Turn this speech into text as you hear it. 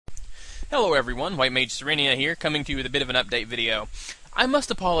Hello everyone, White Mage Serenia here, coming to you with a bit of an update video. I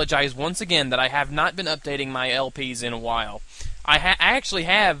must apologize once again that I have not been updating my LPs in a while. I actually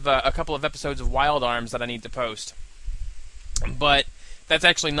have a couple of episodes of Wild Arms that I need to post, but that's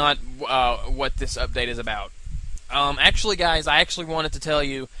actually not what this update is about. Actually guys, I actually wanted to tell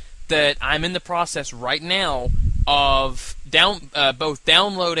you that I'm in the process right now of both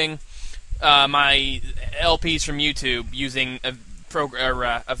downloading my LPs from YouTube using a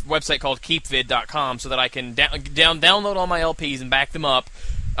website called keepvid.com so that I can download all my LPs and back them up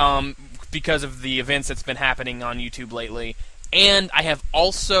because of the events that's been happening on YouTube lately. And I have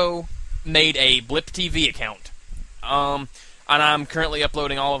also made a Blip TV account. And I'm currently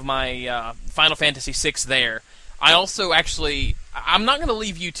uploading all of my Final Fantasy VI there. I also I'm not going to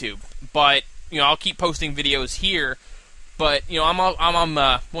leave YouTube, but I'll keep posting videos here. But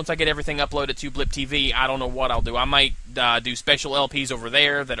once I get everything uploaded to Blip TV, I don't know what I'll do. I might do special LPs over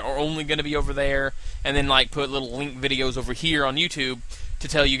there that are only going to be over there, and then put little link videos over here on YouTube to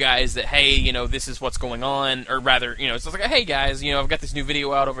tell you guys that, hey, this is what's going on, or rather, it's like, hey guys, I've got this new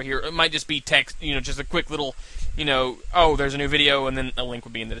video out over here. It might just be text, just a quick little, oh, there's a new video, and then a link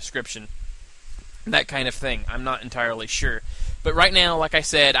will be in the description. That kind of thing. I'm not entirely sure. But right now, like I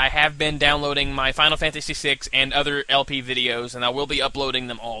said, I have been downloading my Final Fantasy VI and other LP videos, and I will be uploading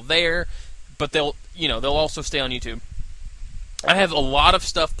them all there, but they'll also stay on YouTube. I have a lot of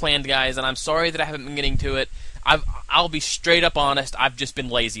stuff planned, guys, and I'm sorry that I haven't been getting to it. I'll be straight up honest, I've just been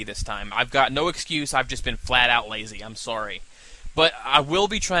lazy this time. I've got no excuse, I've just been flat out lazy. I'm sorry. But I will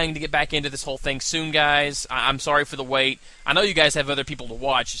be trying to get back into this whole thing soon, guys. I'm sorry for the wait. I know you guys have other people to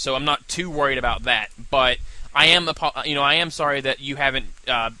watch, so I'm not too worried about that. But I am sorry that you haven't,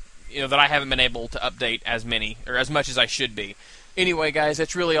 that I haven't been able to update as much as I should be. Anyway, guys,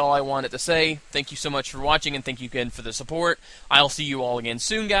 that's really all I wanted to say. Thank you so much for watching, and thank you again for the support. I'll see you all again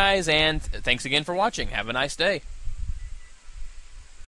soon, guys, and thanks again for watching. Have a nice day.